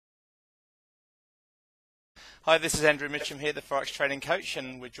Hi, this is Andrew Mitchem here, the Forex Trading Coach,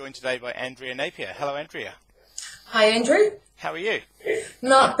 and we're joined today by Andrea Napier. Hello, Andrea. Hi, Andrew. How are you?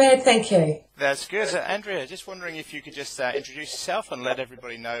 Not bad, thank you. That's good. Andrea, just wondering if you could just introduce yourself and let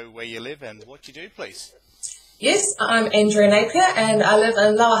everybody know where you live and what you do, please. Yes, I'm Andrea Napier and I live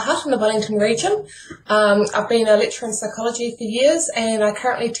in Lower Hutt in the Wellington region. I've been a lecturer in psychology for years and I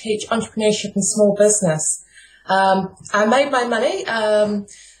currently teach entrepreneurship and small business. I made my money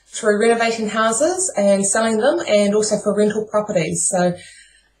through renovating houses and selling them, and also for rental properties. So,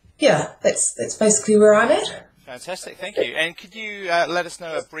 yeah, that's basically where I'm at. Fantastic, thank you. And could you let us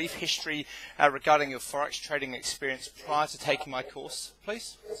know a brief history regarding your Forex trading experience prior to taking my course,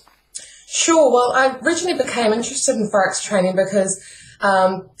 please? Sure. Well, I originally became interested in Forex trading because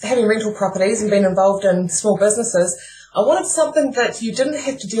having rental properties and being involved in small businesses, I wanted something that you didn't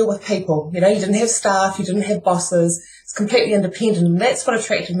have to deal with people. You know, you didn't have staff, you didn't have bosses. It's completely independent, and that's what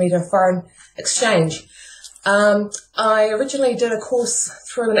attracted me to foreign exchange. I originally did a course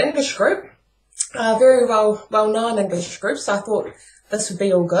through an English group, a very well-known English group, so I thought this would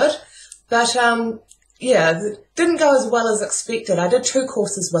be all good. But yeah, it didn't go as well as expected. I did 2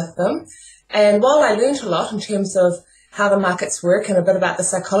 courses with them, and while I learnt a lot in terms of how the markets work and a bit about the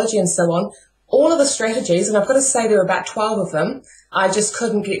psychology and so on, all of the strategies, and I've got to say there were about 12 of them, I just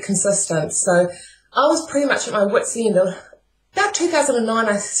couldn't get consistent. So I was pretty much at my wit's end. About 2009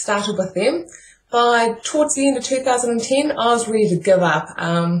 I started with them. By towards the end of 2010 I was ready to give up.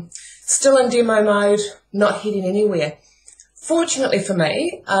 Still in demo mode, not heading anywhere. Fortunately for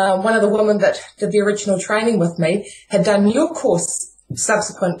me, one of the women that did the original training with me had done your course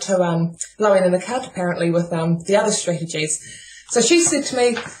subsequent to blowing an account apparently with the other strategies. So she said to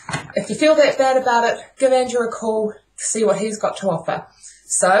me, if you feel that bad about it, give Andrew a call to see what he's got to offer.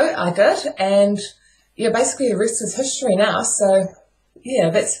 So I did, and yeah, basically the rest is history now. So yeah,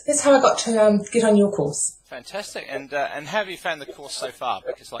 that's how I got to get on your course. Fantastic. And how have you found the course so far?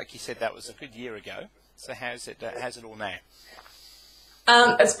 Because like you said, that was a good year ago. So how's it all now?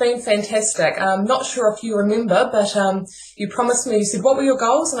 It's been fantastic. I'm not sure if you remember, but you promised me, you said, what were your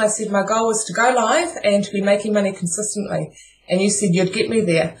goals? And I said my goal was to go live and to be making money consistently. And you said you'd get me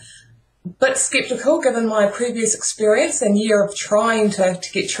there. Bit sceptical given my previous experience and year of trying to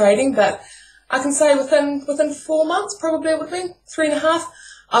get trading, but I can say within 4 months, probably it would be 3.5,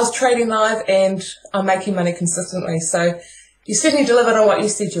 I was trading live and I'm making money consistently. So you certainly delivered on what you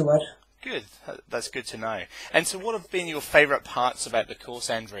said you would. Good. That's good to know. And so what have been your favourite parts about the course,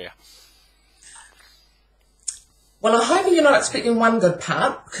 Andrea? Well, I hope you're not expecting one good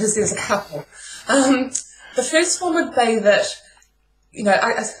part, because there's a couple. The first one would be that, you know,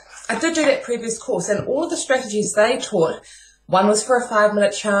 I did do that previous course, and all of the strategies they taught, one was for a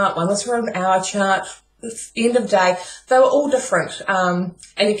 5-minute chart, one was for an hour chart, end of day, they were all different. And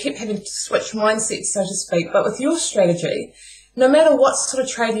you kept having to switch mindsets, so to speak. But with your strategy, no matter what sort of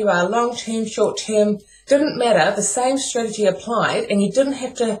trade you are, long-term, short-term, didn't matter, the same strategy applied, and you didn't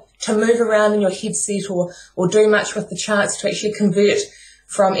have to move around in your headset or do much with the charts to actually convert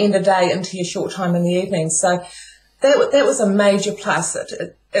from end of day into your short time in the evening. So that was a major plus.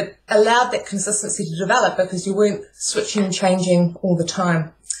 It allowed that consistency to develop because you weren't switching and changing all the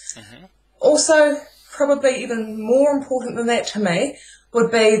time. Mm-hmm. Also, probably even more important than that to me would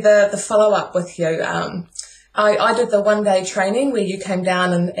be the follow-up with you. I did the 1-day training where you came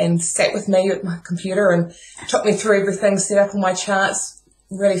down and sat with me at my computer and took me through everything, set up all my charts,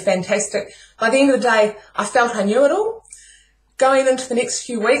 really fantastic. By the end of the day, I felt I knew it all. Going into the next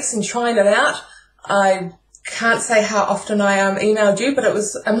few weeks and trying it out, I can't say how often I emailed you, but it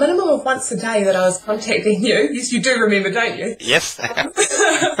was a minimum of once a day that I was contacting you. Yes, you do remember, don't you? Yes.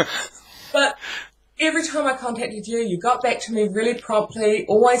 But every time I contacted you, you got back to me really promptly,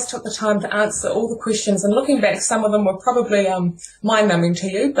 always took the time to answer all the questions. And looking back, some of them were probably mind-numbing to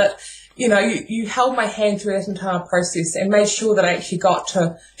you, but you know, you held my hand through that entire process and made sure that I actually got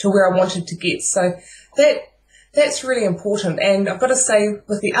to where I wanted to get. So that's really important. And I've got to say,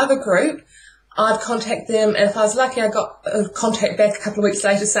 with the other group, I'd contact them, and if I was lucky, I got a contact back a couple of weeks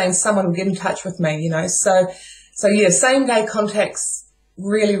later saying someone would get in touch with me, you know. So yeah, same day contacts,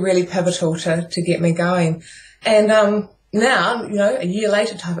 really, really pivotal to get me going. And now, you know, a year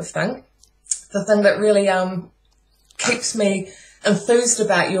later type of thing, the thing that really keeps me enthused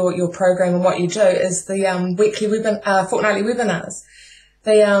about your program and what you do is the fortnightly webinars.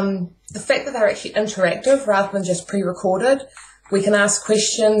 The fact that they're actually interactive rather than just pre-recorded. We can ask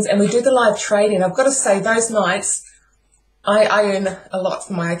questions and we do the live trading. I've got to say, those nights, I earn a lot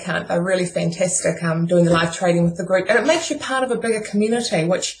from my account. They're really fantastic doing the live trading with the group. And it makes you part of a bigger community,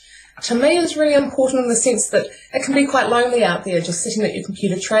 which to me is really important in the sense that it can be quite lonely out there just sitting at your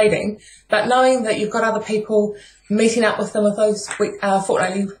computer trading, but knowing that you've got other people, meeting up with them with those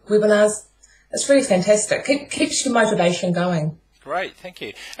fortnightly webinars, it's really fantastic. Keeps your motivation going. Great, thank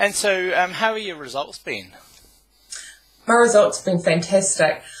you. And so how are your results been? My results have been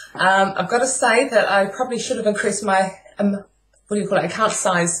fantastic. I've got to say that I probably should have increased my, account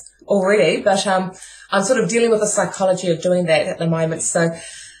size already, but I'm sort of dealing with the psychology of doing that at the moment. So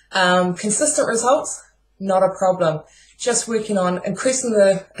consistent results, not a problem. Just working on increasing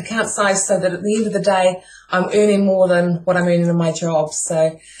the account size so that at the end of the day, I'm earning more than what I'm earning in my job.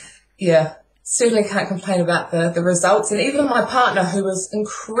 So, yeah, certainly can't complain about the results. And even my partner, who was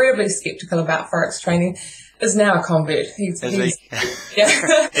incredibly skeptical about Forex trading, is now a convert. He's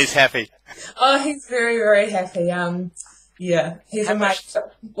yeah. He's happy. Oh, he's very, very happy. Yeah, he's amazing.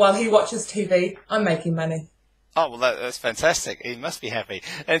 While he watches TV, I'm making money. Oh, well, that's fantastic. He must be happy.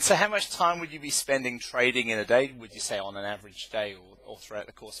 And so how much time would you be spending trading in a day, would you say, on an average day or throughout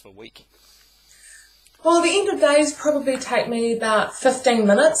the course of a week? Well, the end of days probably take me about 15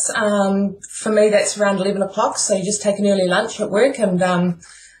 minutes. For me, that's around 11 o'clock, so you just take an early lunch at work and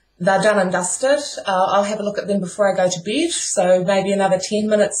they're done and dusted. I'll have a look at them before I go to bed, so maybe another 10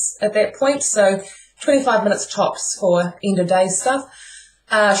 minutes at that point. So 25 minutes tops for end of day stuff.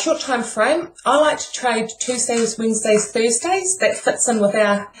 Short time frame. I like to trade Tuesdays, Wednesdays, Thursdays. That fits in with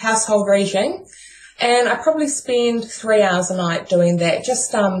our household regime. And I probably spend 3 hours a night doing that,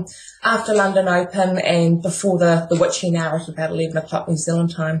 just after London Open and before the witching hour at about 11 o'clock New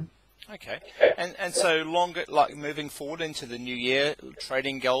Zealand time. Okay. And so longer, like moving forward into the new year,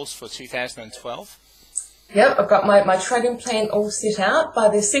 trading goals for 2012? Yep, I've got my trading plan all set out. By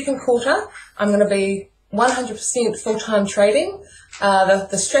the second quarter, I'm going to be 100% full-time trading.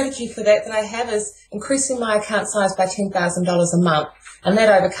 The strategy for that I have is increasing my account size by $10,000 a month, and that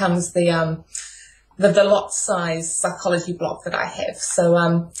overcomes the lot size psychology block that I have.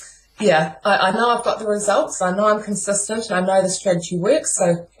 So, yeah, I know I've got the results, I know I'm consistent, and I know the strategy works,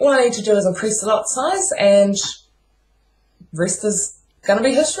 so all I need to do is increase the lot size, and the rest is going to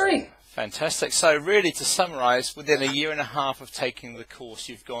be history. Fantastic. So really, to summarise, within a year and a half of taking the course,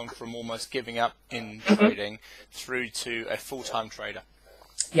 you've gone from almost giving up in trading through to a full-time trader.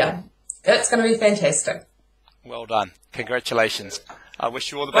 Yeah, it's going to be fantastic. Well done. Congratulations. I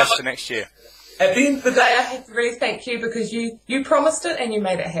wish you all the best for next year. At the end of the day, I have to really thank you because you promised it and you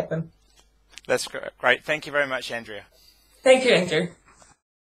made it happen. That's great. Thank you very much, Andrea. Thank you, Andrew.